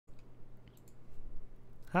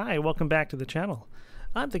Hi, welcome back to the channel.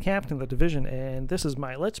 I'm the captain of the division, and this is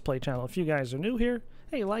my Let's Play channel. If you guys are new here,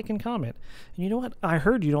 hey, like and comment. And you know what? I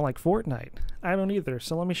heard you don't like Fortnite. I don't either,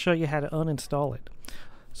 so let me show you how to uninstall it.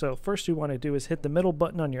 So first you want to do is hit the middle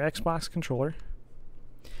button on your Xbox controller,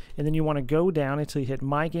 and then you want to go down until you hit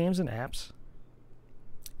My Games and Apps,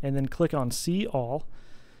 and then click on See All.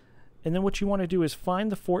 And then what you want to do is find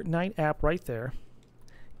the Fortnite app right there,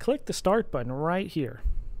 click the Start button right here.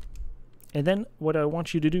 And then what I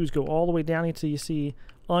want you to do is go all the way down until you see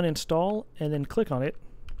Uninstall, and then click on it.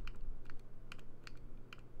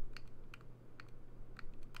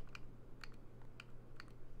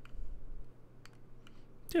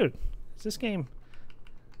 Dude, is this game...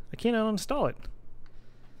 I can't uninstall it.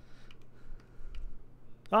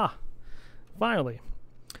 Ah, finally.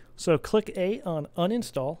 So click A on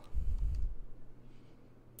Uninstall.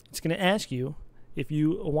 It's going to ask you if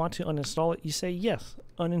you want to uninstall it. You say yes,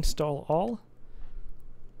 uninstall all,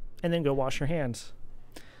 and then go wash your hands.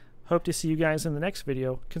 Hope to see you guys in the next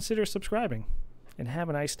video. Consider subscribing, and have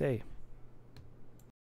a nice day.